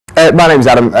My name's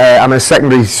Adam. I'm a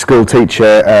secondary school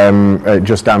teacher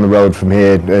just down the road from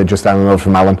here, just down the road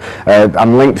from Alan.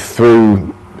 I'm linked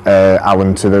through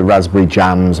Alan to the Raspberry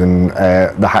Jams and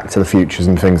the Hack to the Futures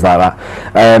and things like that.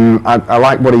 I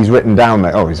like what he's written down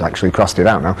there. Oh, he's actually crossed it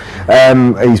out now.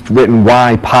 He's written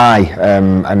why pie,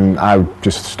 and I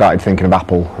just started thinking of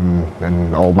apple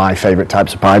and all my favourite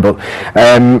types of pie. But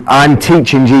I'm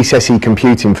teaching GCSE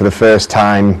computing for the first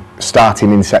time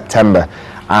starting in September.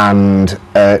 And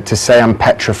to say I'm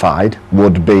petrified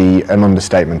would be an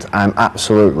understatement. I'm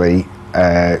absolutely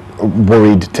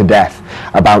worried to death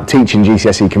about teaching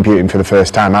GCSE computing for the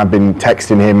first time. I've been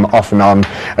texting him off and on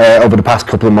over the past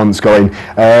couple of months going,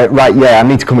 right, yeah, I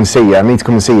need to come and see you. I need to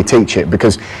come and see you teach it,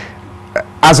 because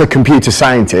as a computer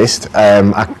scientist,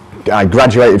 I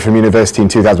graduated from university in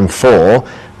 2004.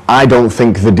 I don't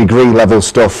think the degree level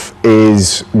stuff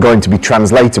is going to be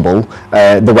translatable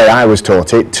the way I was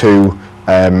taught it to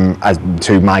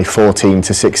my 14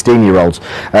 to 16-year-olds,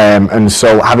 and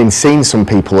so having seen some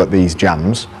people at these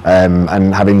jams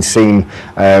and having seen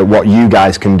what you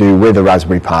guys can do with a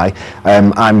Raspberry Pi,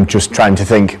 I'm just trying to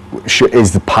think,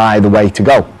 is the Pi the way to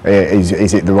go?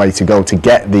 Is it the way to go to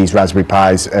get these Raspberry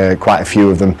Pis, quite a few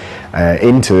of them,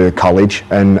 into college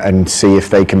and see if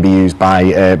they can be used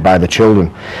by the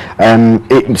children?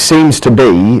 It seems to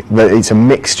be that it's a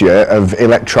mixture of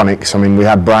electronics. I mean, we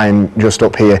had Brian just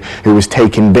up here who was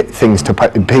taking things to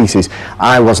pieces.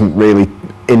 I wasn't really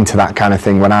into that kind of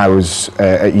thing when I was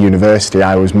at university.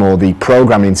 I was more the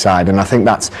programming side, and I think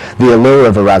that's the allure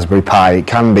of a Raspberry Pi. It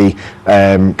can be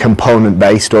component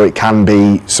based, or it can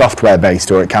be software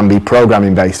based, or it can be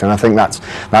programming based, and I think that's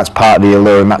part of the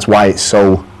allure, and that's why it's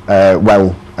so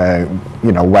well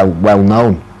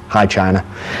known. Hi, China.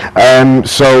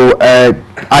 So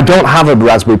I don't have a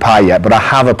Raspberry Pi yet, but I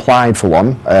have applied for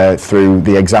one through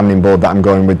the examining board that I'm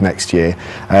going with next year.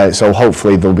 So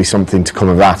hopefully there'll be something to come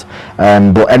of that.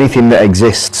 But anything that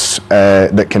exists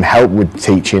that can help with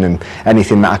teaching, and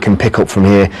anything that I can pick up from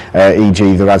here,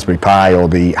 e.g. the Raspberry Pi or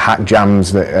the hack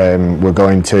jams that we're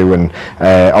going to, and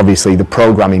obviously the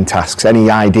programming tasks, any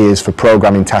ideas for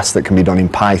programming tasks that can be done in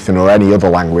Python or any other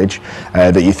language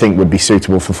that you think would be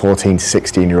suitable for 14 to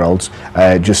 16-year-olds,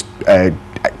 just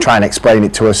try and explain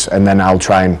it to us, and then I'll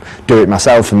try and do it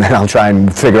myself, and then I'll try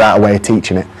and figure out a way of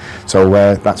teaching it. So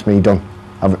that's me done.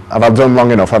 Have I done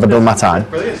long enough? Have I done my time?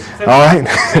 Brilliant. So all right.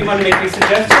 Do you want to make any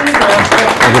suggestions?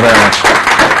 Thank you very much.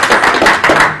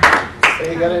 So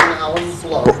you got in Alan's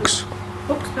blog. Books.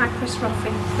 Books by Chris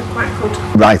Roffey. They're quite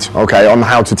good. Right, okay, on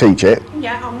how to teach it.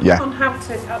 Yeah, on how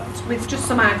to, with just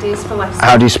some ideas for lessons.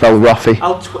 How do you spell Roffey?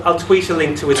 I'll tweet a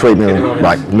link to it. Tweet me,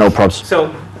 right, no probs.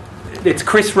 So it's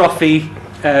Chris Roffey,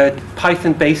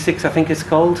 Python Basics, I think it's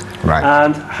called. Right.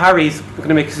 And Harry's going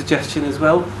to make a suggestion as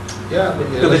well. Yeah,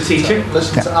 The teacher.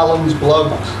 Listen to Alan's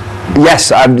blogs. Yes,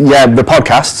 yeah, the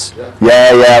podcasts.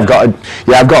 Yeah, I've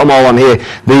got them all on here.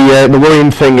 The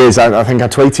worrying thing is, I think I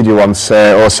tweeted you once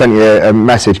or sent you a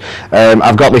message.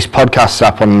 I've got this podcast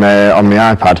app on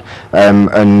my iPad,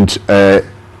 and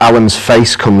Alan's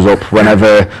face comes up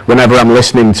whenever I'm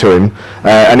listening to him,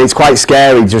 and it's quite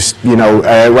scary. Just when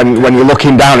you're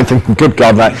looking down and thinking, "Good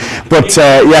God!" But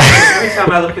yeah. Every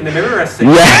time I look in the mirror, I see.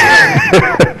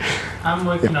 Yeah. I'm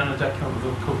working on a document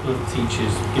with a couple of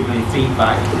teachers giving me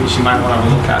feedback, which you might want to have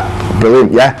a look at.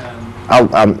 Brilliant, yeah.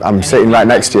 I'm sitting right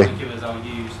next to you. I'll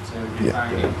use to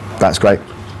refine it. That's great.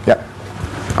 Yep.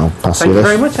 I'll pass Thank you you this.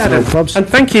 very much, Adam. No probs. And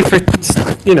thank you for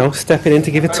stepping in to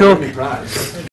give a talk.